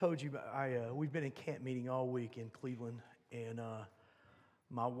Told you, we've been in camp meeting all week in Cleveland, and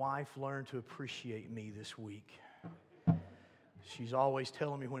my wife learned to appreciate me this week. She's always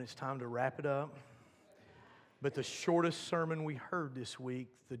telling me when it's time to wrap it up. But the shortest sermon we heard this week,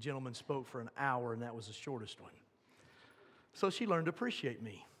 the gentleman spoke for an hour, and that was the shortest one. So she learned to appreciate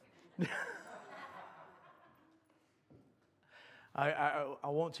me. I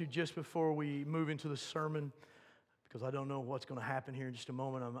want to, just before we move into the sermon, because I don't know what's going to happen here in just a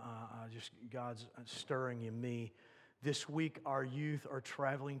moment. God's stirring in me. This week, our youth are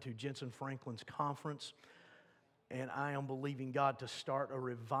traveling to Jensen Franklin's conference, and I am believing God to start a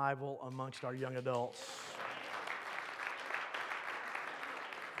revival amongst our young adults.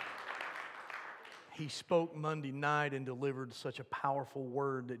 He spoke Monday night and delivered such a powerful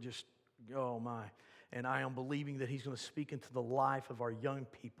word that just, oh my. And I am believing that He's going to speak into the life of our young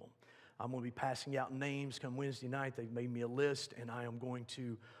people. I'm going to be passing out names come Wednesday night. They've made me a list, and I am going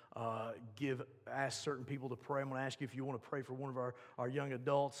to ask certain people to pray. I'm going to ask you if you want to pray for one of our young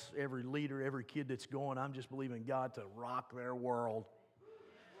adults, every leader, every kid that's going. I'm just believing God to rock their world.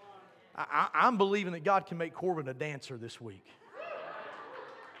 I'm believing that God can make Corbin a dancer this week.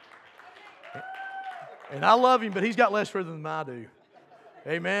 And I love him, but he's got less rhythm than I do.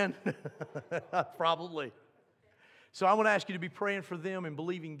 Amen? Probably. So I want to ask you to be praying for them and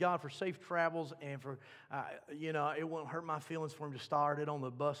believing God for safe travels and for, it won't hurt my feelings for him to start it on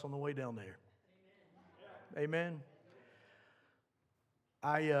the bus on the way down there. Amen.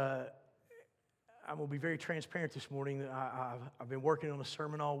 I'm going to be very transparent this morning. I've been working on a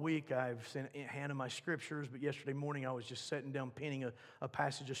sermon all week. I've sent Hannah my scriptures, but yesterday morning I was just sitting down penning a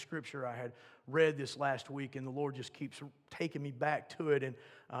passage of scripture I had read this last week, and the Lord just keeps taking me back to it, and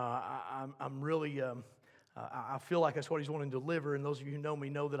I'm really... I feel like that's what He's wanting to deliver, and those of you who know me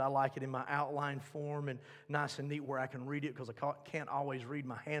know that I like it in my outline form and nice and neat where I can read it, because I can't always read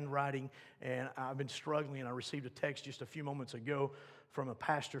my handwriting, and I've been struggling. And I received a text just a few moments ago from a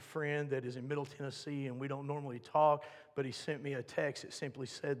pastor friend that is in Middle Tennessee, and we don't normally talk, but he sent me a text that simply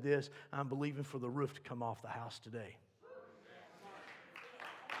said this: I'm believing for the roof to come off the house today.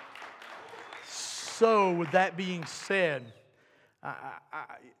 So with that being said,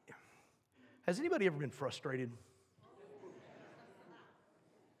 has anybody ever been frustrated?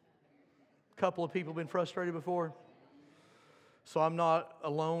 A couple of people been frustrated before. So I'm not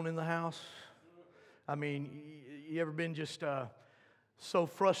alone in the house. I mean, you ever been just so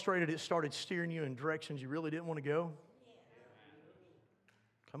frustrated it started steering you in directions you really didn't want to go?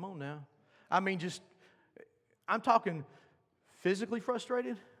 Come on now. I mean, I'm talking physically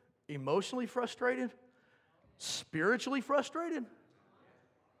frustrated, emotionally frustrated, spiritually frustrated.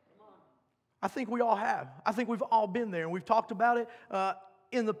 I think we all have. I think we've all been there, and we've talked about it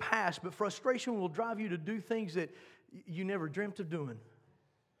in the past, but frustration will drive you to do things that you never dreamt of doing.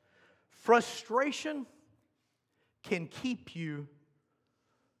 Frustration can keep you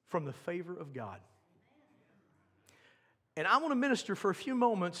from the favor of God. And I want to minister for a few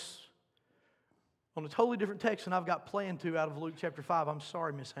moments on a totally different text than I've got planned to out of Luke chapter 5. I'm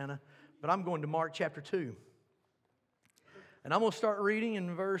sorry, Miss Hannah, but I'm going to Mark chapter 2. And I'm going to start reading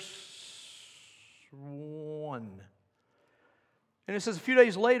in verse 1. And it says, a few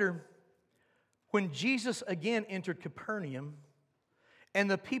days later, when Jesus again entered Capernaum, and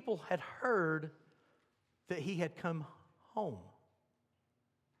the people had heard that He had come home.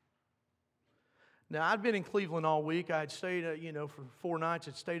 Now, I'd been in Cleveland all week. I had stayed, for 4 nights.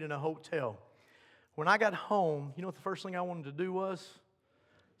 I'd stayed in a hotel. When I got home, you know what the first thing I wanted to do was?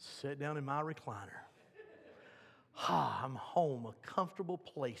 Sit down in my recliner. I'm home, a comfortable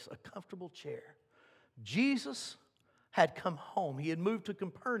place, a comfortable chair. Jesus had come home. He had moved to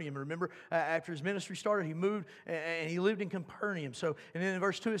Capernaum. Remember, after His ministry started, He moved and He lived in Capernaum. So, and then in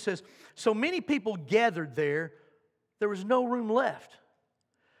verse 2 it says, so many people gathered there, there was no room left,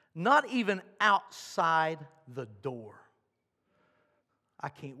 not even outside the door. I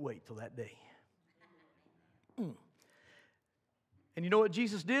can't wait till that day. And you know what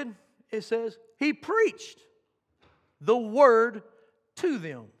Jesus did? It says, He preached the word to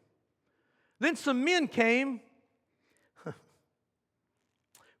them. Then some men came,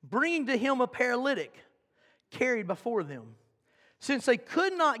 bringing to Him a paralytic, carried before them. Since they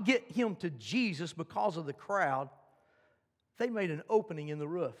could not get him to Jesus because of the crowd, they made an opening in the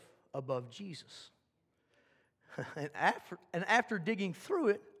roof above Jesus. And after digging through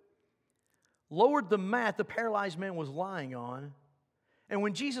it, lowered the mat the paralyzed man was lying on. And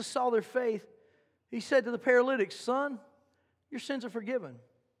when Jesus saw their faith, He said to the paralytic, son, your sins are forgiven.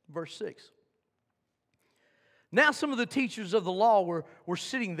 Verse 6. Now some of the teachers of the law were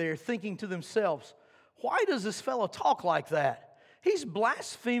sitting there thinking to themselves, why does this fellow talk like that? He's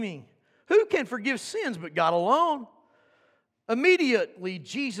blaspheming. Who can forgive sins but God alone? Immediately,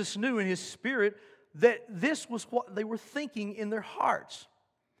 Jesus knew in His spirit that this was what they were thinking in their hearts.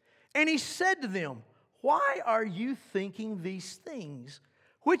 And He said to them, why are you thinking these things?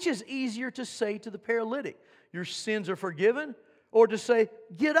 Which is easier to say to the paralytic, your sins are forgiven, or to say,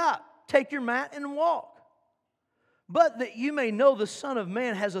 get up, take your mat and walk? But that you may know the Son of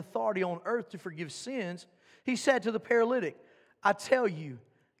Man has authority on earth to forgive sins, He said to the paralytic, I tell you,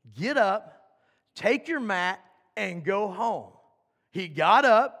 get up, take your mat, and go home. He got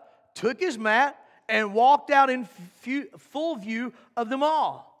up, took his mat, and walked out in full view of them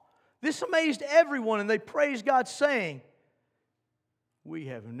all. This amazed everyone, and they praised God, saying, we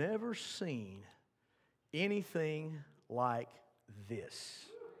have never seen anything like this.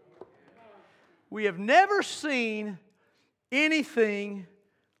 We have never seen anything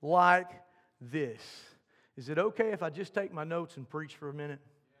like this. Is it okay if I just take my notes and preach for a minute?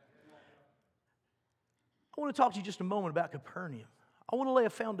 I want to talk to you just a moment about Capernaum. I want to lay a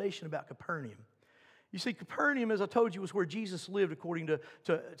foundation about Capernaum. You see, Capernaum, as I told you, was where Jesus lived according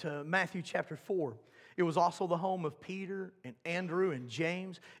to Matthew chapter 4. It was also the home of Peter and Andrew and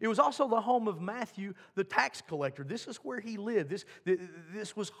James. It was also the home of Matthew, the tax collector. This is where he lived.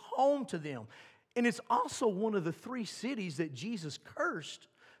 This was home to them. And it's also one of the 3 cities that Jesus cursed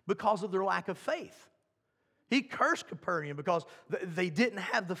because of their lack of faith. He cursed Capernaum because they didn't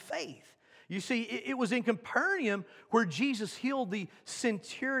have the faith. You see, it was in Capernaum where Jesus healed the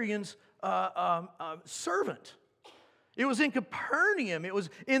centurion's servant. It was in Capernaum, it was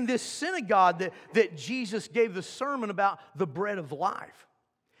in this synagogue that Jesus gave the sermon about the bread of life.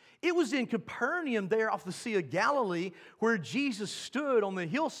 It was in Capernaum there off the Sea of Galilee where Jesus stood on the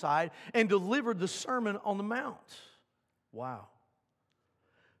hillside and delivered the Sermon on the Mount. Wow.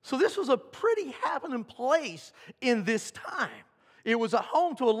 So this was a pretty happening place in this time. It was a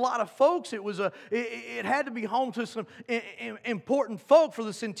home to a lot of folks. It had to be home to some important folk for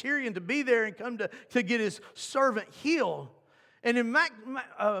the centurion to be there and come to get his servant healed. And in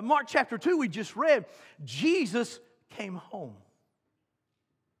Mark chapter 2 we just read, Jesus came home.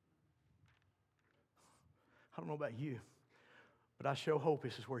 I don't know about you, but I sure hope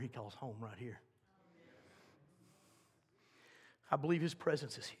this is where He calls home right here. I believe His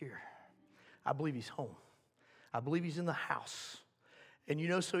presence is here. I believe He's home. I believe He's in the house. And you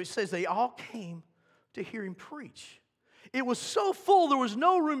know, so it says they all came to hear Him preach. It was so full, there was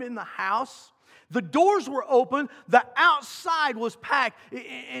no room in the house. The doors were open. The outside was packed.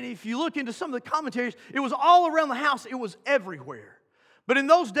 And if you look into some of the commentaries, it was all around the house. It was everywhere. But in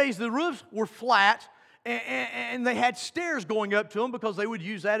those days, the roofs were flat, and they had stairs going up to them because they would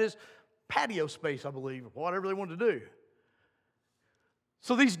use that as patio space, I believe, or whatever they wanted to do.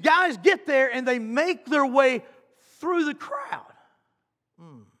 So these guys get there, and they make their way through the crowd.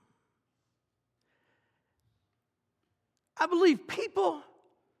 I believe people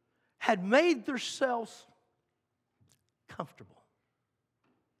had made themselves comfortable.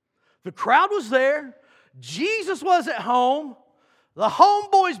 The crowd was there. Jesus was at home. The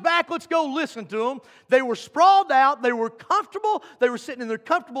homeboy's back. Let's go listen to them. They were sprawled out. They were comfortable. They were sitting in their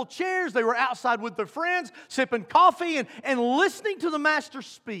comfortable chairs. They were outside with their friends, sipping coffee and listening to the Master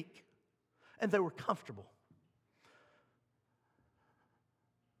speak. And they were comfortable.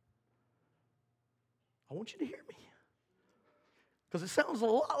 I want you to hear me. Because it sounds a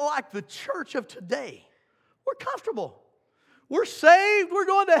lot like the church of today. We're comfortable. We're saved. We're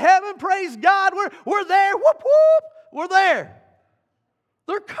going to heaven. Praise God. We're there. Whoop, whoop. We're there.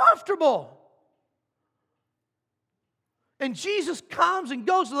 They're comfortable. And Jesus comes and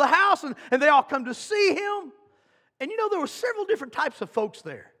goes to the house, and they all come to see Him. And you know, there were several different types of folks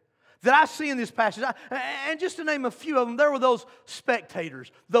there that I see in this passage. And just to name a few of them, there were those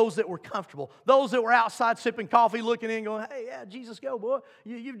spectators, those that were comfortable, those that were outside sipping coffee, looking in, going, hey, yeah, Jesus, go, boy.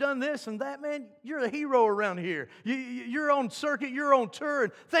 You've done this and that, man. You're a hero around here. You're on circuit. You're on tour.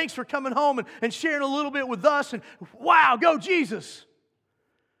 And thanks for coming home and sharing a little bit with us. And wow, go Jesus.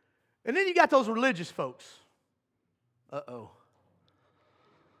 And then you got those religious folks. Uh-oh.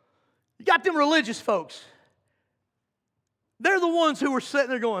 You got them religious folks. They're the ones who were sitting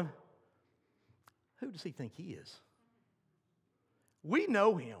there going, who does he think he is? We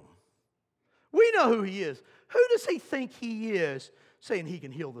know him. We know who he is. Who does he think he is, saying he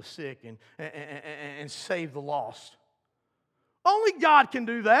can heal the sick and save the lost? Only God can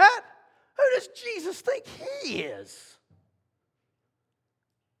do that. Who does Jesus think he is?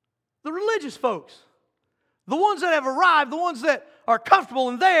 The religious folks. The ones that have arrived, the ones that are comfortable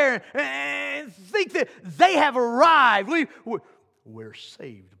and there and think that they have arrived. We're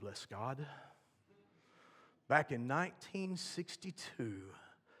saved, bless God. Back in 1962,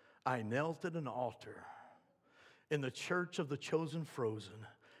 I knelt at an altar in the Church of the Chosen Frozen,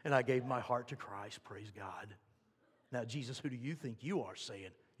 and I gave my heart to Christ. Praise God. Now, Jesus, who do you think you are saying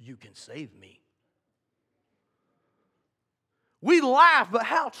you can save me? We laugh, but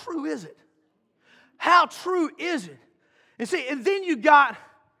how true is it? How true is it? And see, and then you got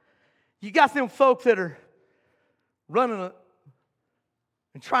them folk that are running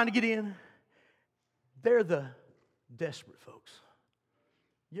and trying to get in. They're the desperate folks.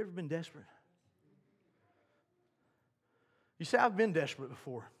 You ever been desperate? You say, I've been desperate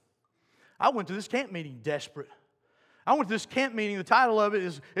before. I went to this camp meeting desperate. I went to this camp meeting, the title of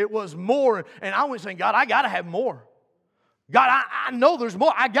it was More, and I went saying, God, I got to have more. God, I know there's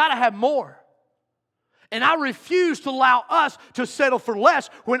more. I got to have more. And I refuse to allow us to settle for less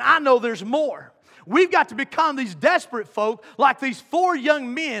when I know there's more. We've got to become these desperate folk like these 4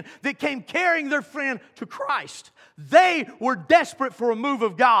 young men that came carrying their friend to Christ. They were desperate for a move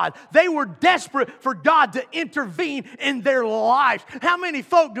of God. They were desperate for God to intervene in their lives. How many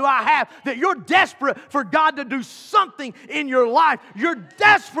folk do I have that you're desperate for God to do something in your life? You're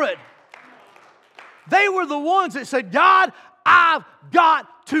desperate. They were the ones that said, God, I've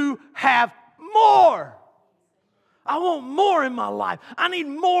got to have more. I want more in my life. I need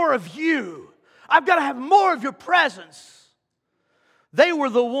more of you. I've got to have more of your presence. They were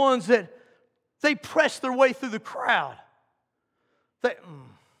the ones that they pressed their way through the crowd. I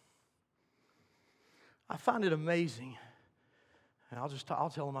find it amazing. And I'll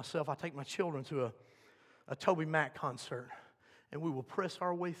tell myself, I take my children to a Toby Mac concert, and we will press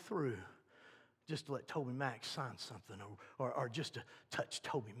our way through just to let Toby Mac sign something or just to touch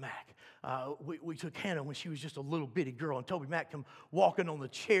Toby Mac. We took Hannah when she was just a little bitty girl, and Toby Mac come walking on the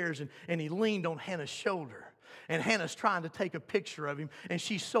chairs, and he leaned on Hannah's shoulder. And Hannah's trying to take a picture of him, and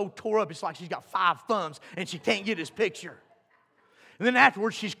she's so tore up, it's like she's got 5 thumbs, and she can't get his picture. And then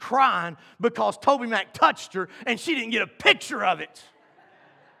afterwards, she's crying because Toby Mac touched her, and she didn't get a picture of it.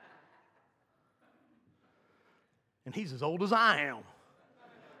 And he's as old as I am.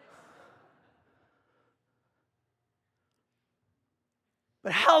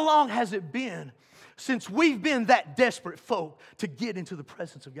 But how long has it been since we've been that desperate folk to get into the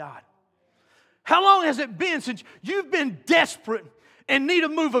presence of God? How long has it been since you've been desperate and need a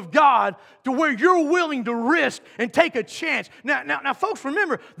move of God to where you're willing to risk and take a chance? Now, folks,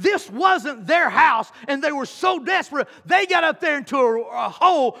 remember, this wasn't their house, and they were so desperate, they got up there into a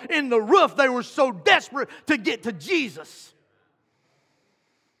hole in the roof. They were so desperate to get to Jesus.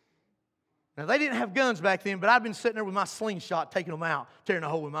 Now, they didn't have guns back then, but I've been sitting there with my slingshot, taking them out, tearing a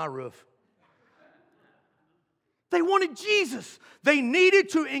hole in my roof. They wanted Jesus. They needed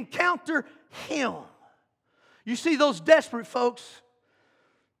to encounter Him. You see, those desperate folks,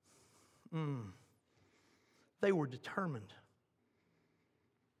 they were determined.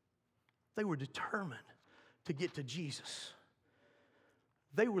 They were determined to get to Jesus.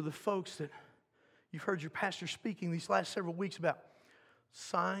 They were the folks that you've heard your pastor speaking these last several weeks about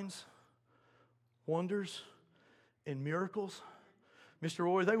signs, wonders, and miracles. Mr.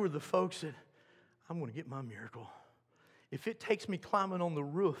 Roy, they were the folks that, I'm going to get my miracle. If it takes me climbing on the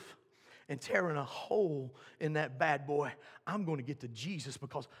roof and tearing a hole in that bad boy, I'm going to get to Jesus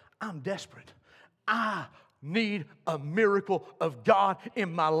because I'm desperate. I need a miracle of God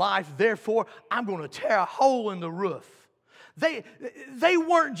in my life. Therefore, I'm going to tear a hole in the roof. They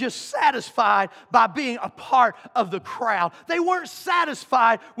weren't just satisfied by being a part of the crowd. They weren't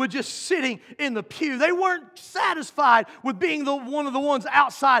satisfied with just sitting in the pew. They weren't satisfied with being one of the ones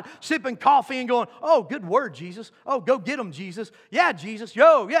outside sipping coffee and going, oh, good word, Jesus. Oh, go get them, Jesus. Yeah, Jesus.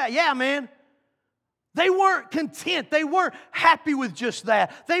 Yo, yeah, man. They weren't content. They weren't happy with just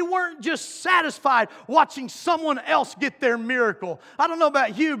that. They weren't just satisfied watching someone else get their miracle. I don't know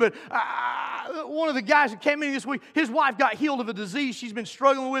about you, but one of the guys that came in this week, his wife got healed of a disease she's been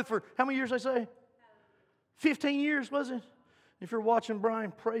struggling with for how many years, I say? 15 years, was it? If you're watching,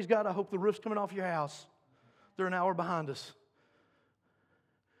 Brian, praise God, I hope the roof's coming off your house. They're an hour behind us.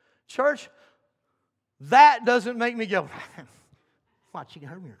 Church, that doesn't make me go, watch, you got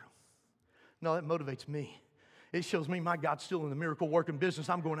her miracle. No, that motivates me. It shows me my God's still in the miracle working business.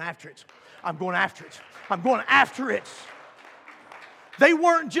 I'm going after it. I'm going after it. I'm going after it. They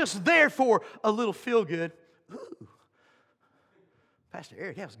weren't just there for a little feel good. Ooh, Pastor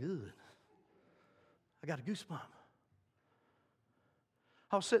Eric, that was good. I got a goosebump.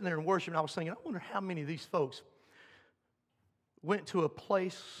 I was sitting there in worship and I was thinking, I wonder how many of these folks went to a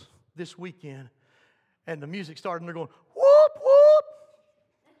place this weekend and the music started and they're going, whoop, whoop.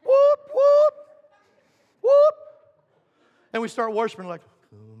 Whoop, whoop, whoop. And we start worshiping like,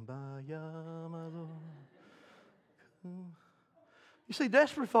 Kumbaya, my Lord. You see,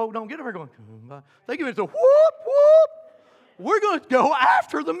 desperate folk don't get over going, they give it the whoop, whoop. We're going to go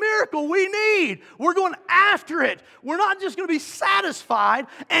after the miracle we need. We're going after it. We're not just going to be satisfied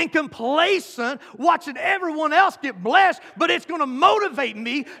and complacent watching everyone else get blessed, but it's going to motivate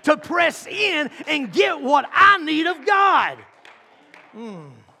me to press in and get what I need of God.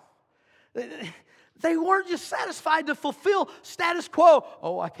 They weren't just satisfied to fulfill status quo.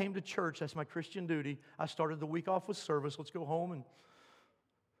 Oh, I came to church. That's my Christian duty. I started the week off with service. Let's go home and...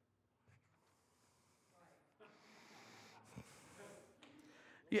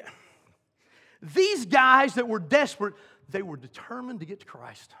 Yeah. These guys that were desperate, they were determined to get to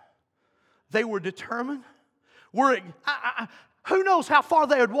Christ. They were determined. Who knows how far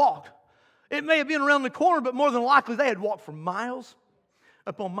they had walked? It may have been around the corner, but more than likely they had walked for miles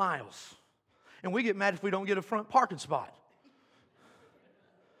upon miles. And we get mad if we don't get a front parking spot.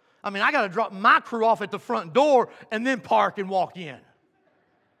 I mean, I got to drop my crew off at the front door and then park and walk in.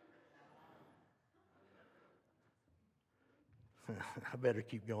 I better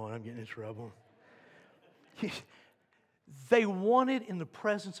keep going. I'm getting in trouble. They wanted in the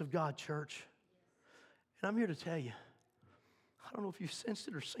presence of God, church. And I'm here to tell you, I don't know if you've sensed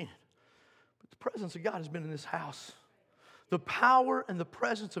it or seen it, but the presence of God has been in this house. The power and the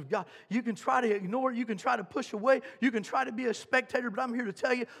presence of God. You can try to ignore it. You can try to push away. You can try to be a spectator, but I'm here to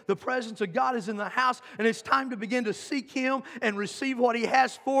tell you the presence of God is in the house, and it's time to begin to seek Him and receive what He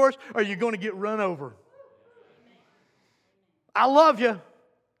has for us, or you're going to get run over. I love you,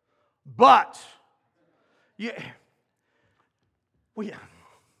 but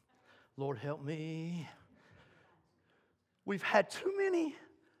Lord help me. We've had too many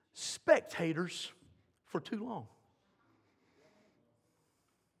spectators for too long.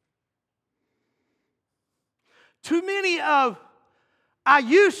 Too many of, I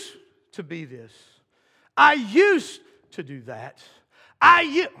used to be this. I used to do that.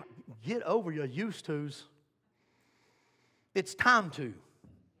 Get over your used tos. It's time to.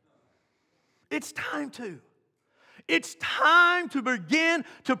 It's time to. It's time to begin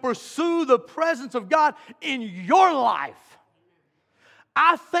to pursue the presence of God in your life.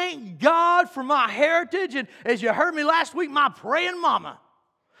 I thank God for my heritage, and as you heard me last week, my praying mama.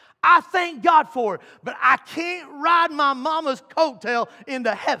 I thank God for it, but I can't ride my mama's coattail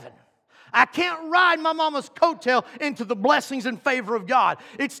into heaven. I can't ride my mama's coattail into the blessings and favor of God.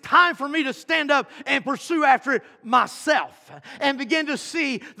 It's time for me to stand up and pursue after it myself and begin to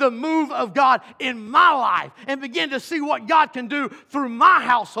see the move of God in my life and begin to see what God can do through my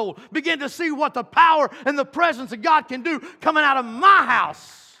household. Begin to see what the power and the presence of God can do coming out of my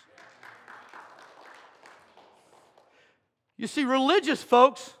house. You see, religious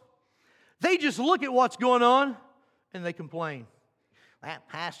folks, they just look at what's going on and they complain. That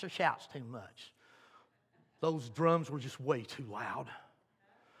pastor shouts too much. Those drums were just way too loud.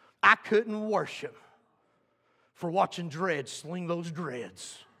 I couldn't worship for watching dreads sling those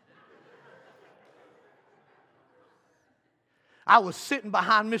dreads. I was sitting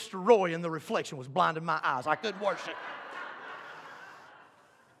behind Mr. Roy and the reflection was blinding my eyes. I couldn't worship.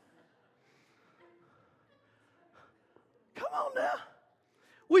 Come on now.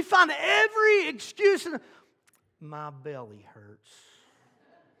 We find every excuse. My belly hurts.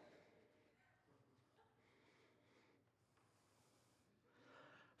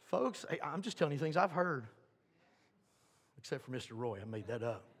 Folks, I'm just telling you things I've heard. Except for Mr. Roy. I made that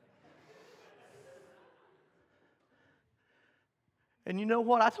up. And you know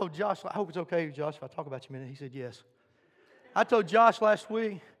what? I told Josh, I hope it's okay, Josh, if I talk about you a minute. He said yes. I told Josh last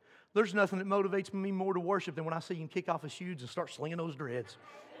week, there's nothing that motivates me more to worship than when I see him kick off his shoes and start slinging those dreads.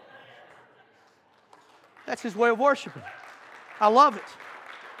 That's his way of worshiping. I love it.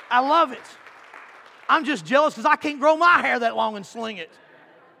 I love it. I'm just jealous because I can't grow my hair that long and sling it.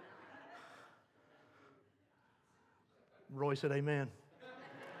 Roy said amen.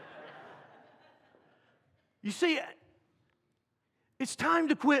 You see, it's time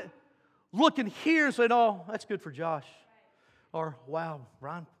to quit looking here and saying, oh, that's good for Josh. Or, wow,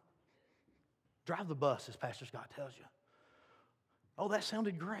 Ryan, drive the bus, as Pastor Scott tells you. Oh, that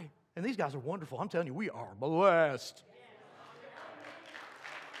sounded great. And these guys are wonderful. I'm telling you, we are blessed.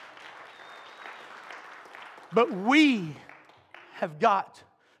 But we have got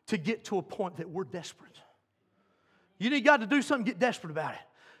to get to a point that we're desperate. You need God to do something, get desperate about it.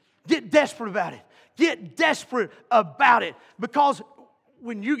 Get desperate about it. Get desperate about it. Because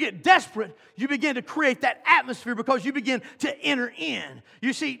when you get desperate, you begin to create that atmosphere because you begin to enter in.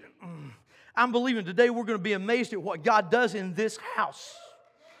 You see, I'm believing today we're going to be amazed at what God does in this house.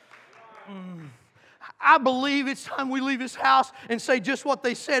 I believe it's time we leave this house and say just what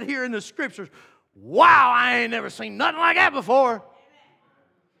they said here in the scriptures. Wow, I ain't never seen nothing like that before.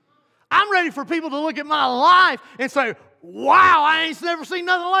 I'm ready for people to look at my life and say, wow, I ain't never seen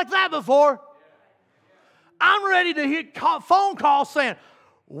nothing like that before. I'm ready to hit phone calls saying,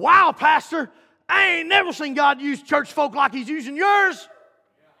 wow, Pastor, I ain't never seen God use church folk like He's using yours.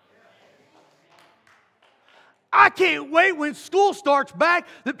 I can't wait when school starts back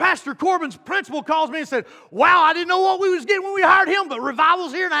that Pastor Corbin's principal calls me and said, wow, I didn't know what we was getting when we hired him, but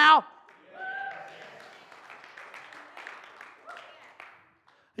revival's here now.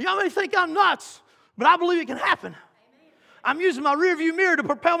 Y'all may think I'm nuts, but I believe it can happen. I'm using my rearview mirror to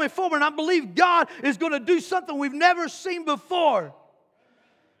propel me forward, and I believe God is going to do something we've never seen before.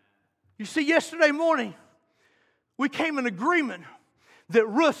 You see, yesterday morning, we came in agreement that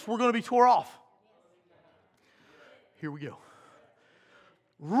roofs were going to be tore off. Here we go.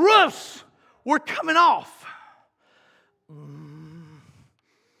 Roofs were coming off.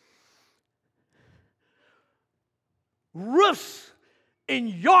 Roofs in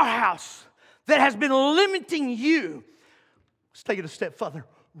your house that has been limiting you. Let's take it a step further.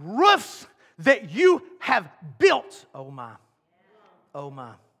 Roofs that you have built. Oh my. Oh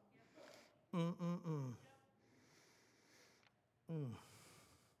my.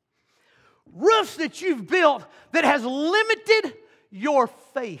 Roofs that you've built that has limited your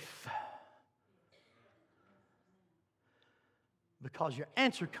faith. Because your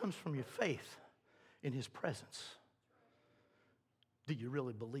answer comes from your faith in His presence. Do you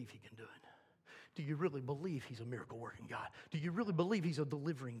really believe He can do it? Do you really believe He's a miracle-working God? Do you really believe He's a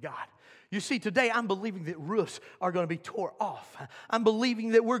delivering God? You see, today I'm believing that roofs are going to be tore off. I'm believing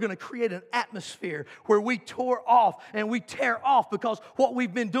that we're going to create an atmosphere where we tore off and we tear off because what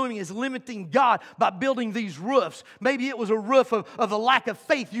we've been doing is limiting God by building these roofs. Maybe it was a roof of a lack of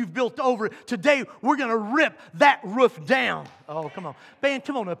faith you've built over it. Today we're going to rip that roof down. Oh, come on. Band,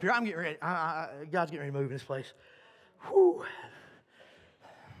 come on up here. I'm getting ready. God's getting ready to move in this place. Whew.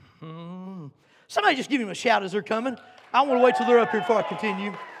 Somebody just give him a shout as they're coming. I want to wait till they're up here before I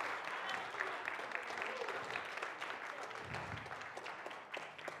continue.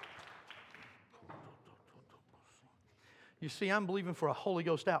 You see, I'm believing for a Holy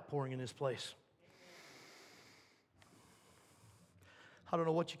Ghost outpouring in this place. I don't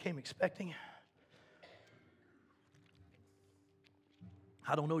know what you came expecting.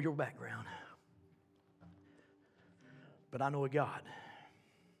 I don't know your background. But I know a God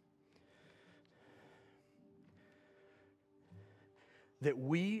that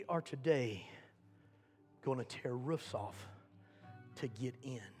we are today going to tear roofs off to get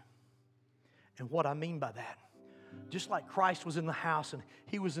in. And what I mean by that, just like Christ was in the house and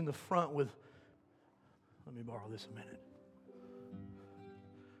He was in the front with, let me borrow this a minute,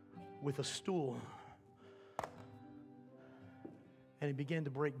 with a stool. And He began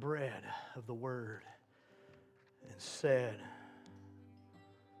to break bread of the Word and said,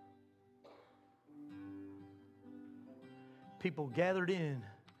 people gathered in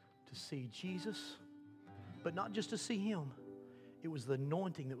to see Jesus, but not just to see Him. It was the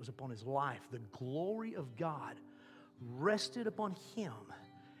anointing that was upon His life. The glory of God rested upon Him,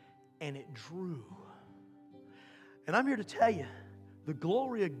 and it drew. And I'm here to tell you, the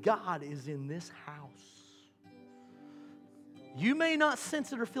glory of God is in this house. You may not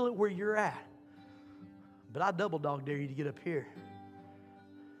sense it or feel it where you're at, but I double dog dare you to get up here.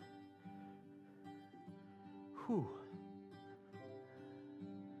 Whew.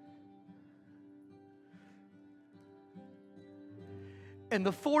 And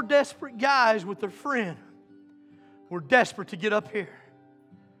the four desperate guys with their friend were desperate to get up here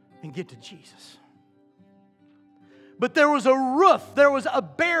and get to Jesus. But there was a roof, there was a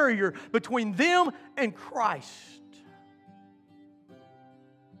barrier between them and Christ.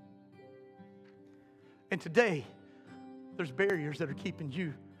 And today, there's barriers that are keeping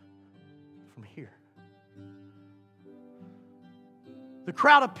you from here. The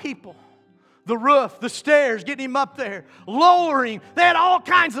crowd of people, the roof, the stairs, getting Him up there, lowering. They had all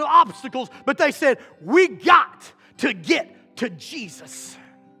kinds of obstacles, but they said, we got to get to Jesus.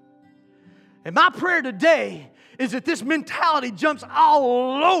 And my prayer today is that this mentality jumps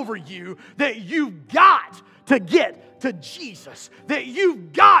all over you, that you've got to get to Jesus, that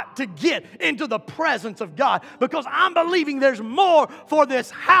you've got to get into the presence of God, because I'm believing there's more for this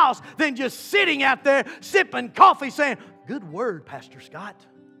house than just sitting out there sipping coffee saying, good word, Pastor Scott.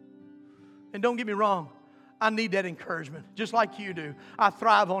 And don't get me wrong, I need that encouragement, just like you do. I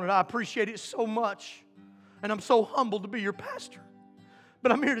thrive on it. I appreciate it so much. And I'm so humbled to be your pastor.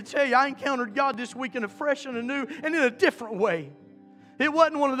 But I'm here to tell you, I encountered God this week in a fresh and a new and in a different way. It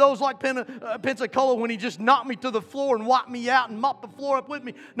wasn't one of those like Pensacola when He just knocked me to the floor and wiped me out and mopped the floor up with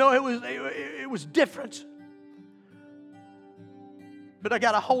me. No, it was different. but I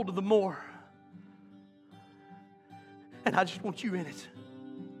got a hold of the more. And I just want you in it.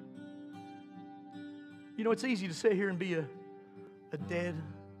 You know, it's easy to sit here and be a dead,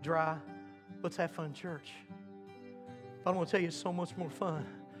 dry, let's have fun church. But I want to tell you, it's so much more fun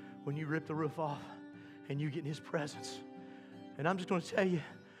when you rip the roof off and you get in His presence. And I'm just going to tell you,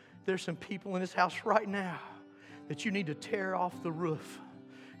 there's some people in this house right now that you need to tear off the roof.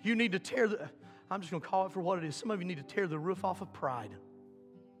 You need to tear I'm just going to call it for what it is. Some of you need to tear the roof off of pride.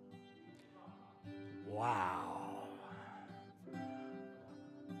 Wow.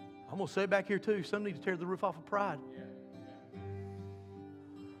 I'm going to say it back here too. Some need to tear the roof off of pride.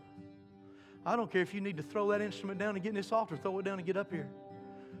 I don't care if you need to throw that instrument down and get in this altar. Throw it down and get up here.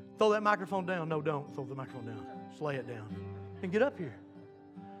 Throw that microphone down. No, don't throw the microphone down. Just lay it down and get up here.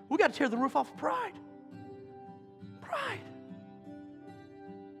 We got to tear the roof off of pride. Pride.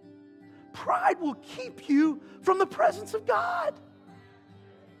 Pride will keep you from the presence of God.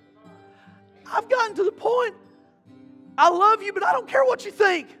 I've gotten to the point, I love you, but I don't care what you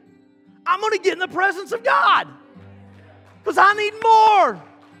think. I'm going to get in the presence of God because I need more.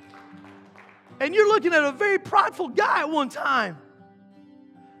 And you're looking at a very prideful guy at one time.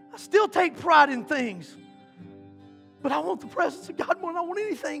 I still take pride in things, but I want the presence of God more than I want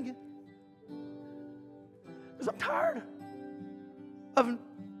anything. Because I'm tired of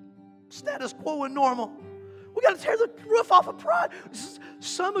status quo and normal. We got to tear the roof off of pride.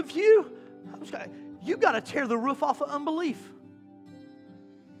 Some of you, you got to tear the roof off of unbelief.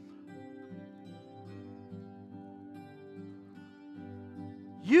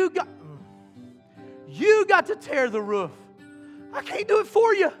 You got to tear the roof. I can't do it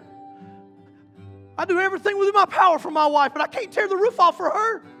for you. I do everything within my power for my wife, but I can't tear the roof off for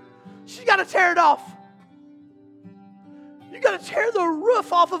her. She's got to tear it off. You got to tear the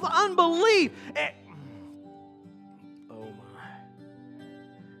roof off of unbelief. Oh my.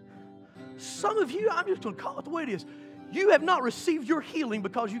 Some of you, I'm just going to call it the way it is. You have not received your healing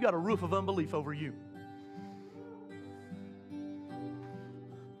because you got a roof of unbelief over you.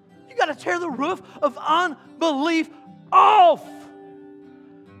 You got to tear the roof of unbelief off.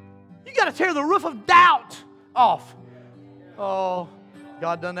 You got to tear the roof of doubt off. Oh,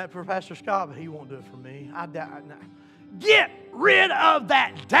 God done that for Pastor Scott, but He won't do it for me. Get rid of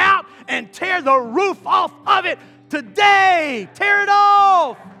that doubt and tear the roof off of it today. Tear it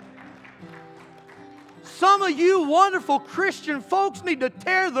off. Some of you wonderful Christian folks need to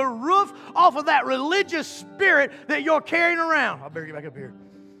tear the roof off of that religious spirit that you're carrying around. I better get back up here.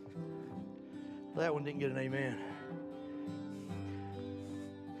 That one didn't get an amen.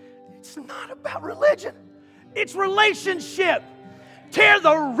 It's not about religion. It's relationship. Tear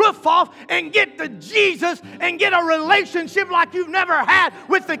the roof off and get to Jesus and get a relationship like you've never had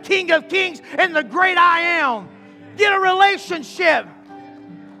with the King of Kings and the great I am. Get a relationship.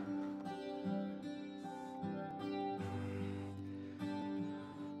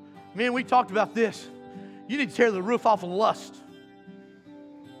 Man, we talked about this. You need to tear the roof off of lust.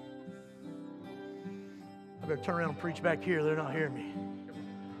 I better turn around and preach back here. They're not hearing me.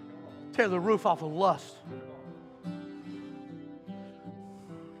 Tear the roof off of lust.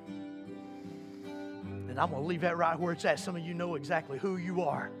 And I'm going to leave that right where it's at. Some of you know exactly who you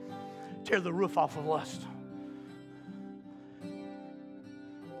are. Tear the roof off of lust.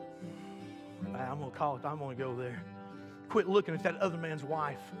 I'm going to call it. I'm going to go there. Quit looking at that other man's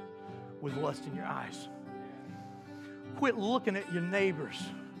wife with lust in your eyes. Quit looking at your neighbors.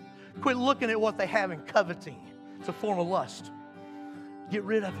 Quit looking at what they have and coveting. It's a form of lust. Get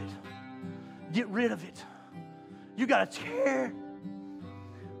rid of it. Get rid of it. You got to tear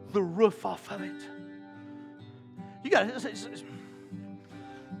the roof off of it. You got to.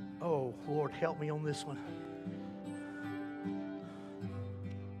 Oh, Lord, help me on this one.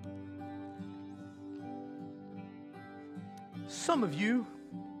 Some of you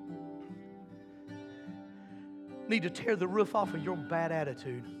need to tear the roof off of your bad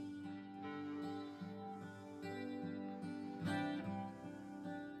attitude.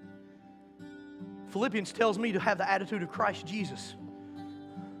 Philippians tells me to have the attitude of Christ Jesus.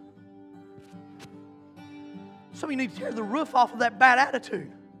 Some of you need to tear the roof off of that bad attitude.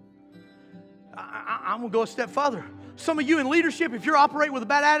 I'm going to go a step further. Some of you in leadership, if you're operating with a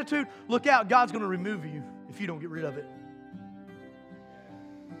bad attitude, look out, God's going to remove you if you don't get rid of it.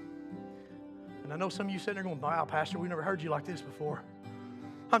 And I know some of you sitting there going, wow, Pastor, we never heard you like this before.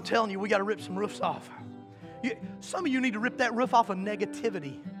 I'm telling you, we got to rip some roofs off. Some of you need to rip that roof off of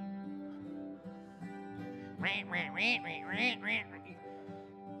negativity.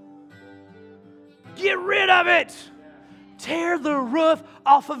 Get rid of it. Tear the roof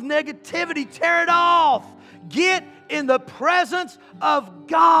off of negativity. Tear it off. Get in the presence of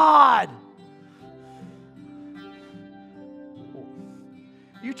God.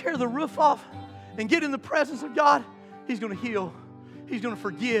 You tear the roof off and get in the presence of God, He's going to heal. He's going to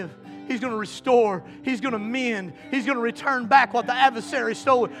forgive. He's going to restore. He's going to mend. He's going to return back what the adversary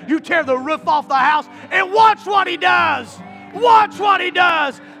stole. You tear the roof off the house and watch what He does. Watch what He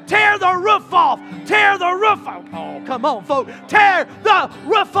does. Tear the roof off. Tear the roof off. Oh, come on, folks. Tear the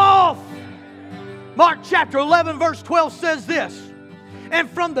roof off. Mark chapter 11, verse 12 says this. And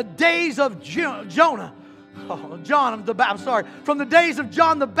from the days of from the days of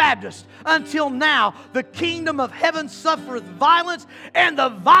John the Baptist until now, the kingdom of heaven suffereth violence, and the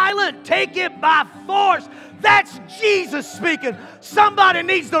violent take it by force. That's Jesus speaking. Somebody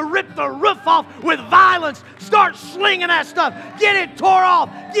needs to rip the roof off with violence. Start slinging that stuff. Get it tore off.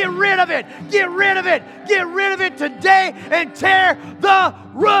 Get rid of it. Get rid of it. Get rid of it today and tear the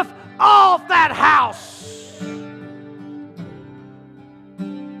roof off that house.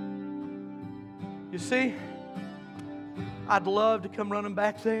 You see? I'd love to come running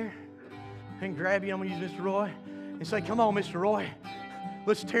back there and grab you. I'm going to use Mr. Roy and say, come on, Mr. Roy,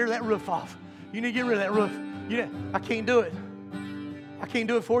 let's tear that roof off. You need to get rid of that roof. I can't do it. I can't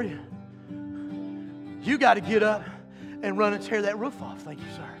do it for you. You got to get up and run and tear that roof off. Thank you,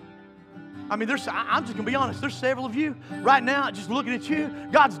 sir. I mean, I'm just going to be honest. There's several of you right now just looking at you.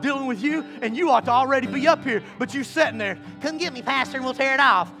 God's dealing with you, and you ought to already be up here, but you sitting there. Come get me, Pastor, and we'll tear it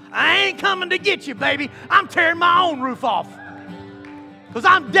off. I ain't coming to get you, baby. I'm tearing my own roof off because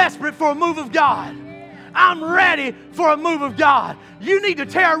I'm desperate for a move of God. I'm ready for a move of God. You need to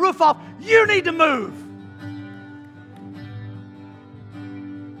tear a roof off. You need to move.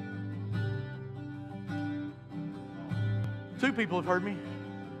 Two people have heard me.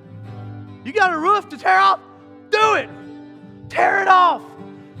 You got a roof to tear off? Do it. Tear it off.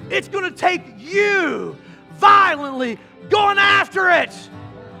 It's going to take you violently going after it.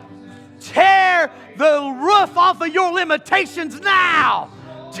 Tear the roof off of your limitations now.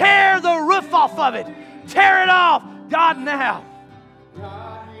 Tear the roof off of it. Tear it off. God, now.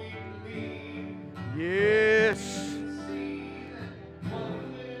 Yes.